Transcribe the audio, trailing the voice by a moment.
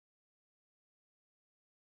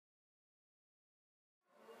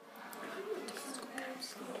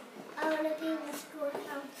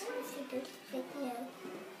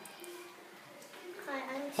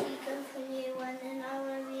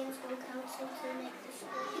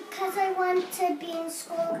because I want to be in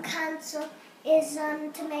school council is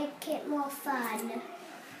to make it more fun.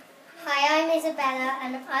 Hi, I'm Isabella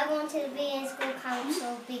and I wanted to be in school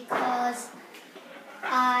council because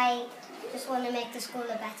I just want to make the school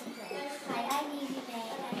a better place. Hi, I'm Evie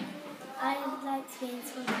May and I would like to be in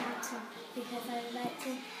school council because I would like to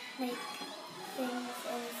make things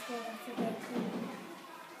in school that are good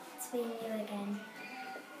to be new again.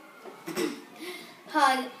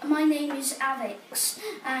 Hi, my name is Alex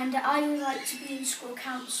and I would like to be in school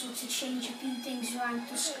council to change a few things around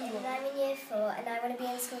the school. And I'm in year 4 and I want to be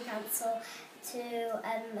in school council to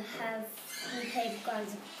have new playground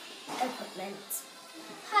equipment.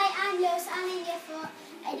 Hi, I'm Lewis, I'm in year 4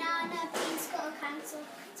 and I want to be in school council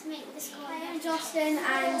to make the school Hi, I'm better. Jocelyn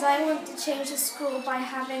and I want to change the school by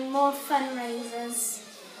having more fundraisers.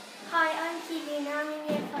 Hi, I'm Keely and I'm in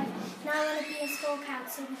year 5. Now I want to be in school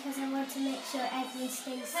council because I want to make sure everyone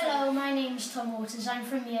stays safe. Hello, my name's Tom Waters. I'm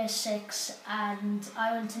from year 6 and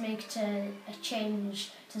I want to make a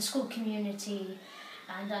change to the school community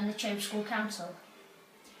and I'm the chair of school council.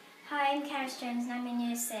 Hi, I'm Karis Jones and I'm in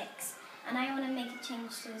year 6 and I want to make a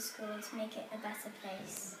change to the school to make it a better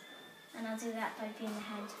place, and I'll do that by being the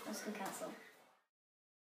head of school council.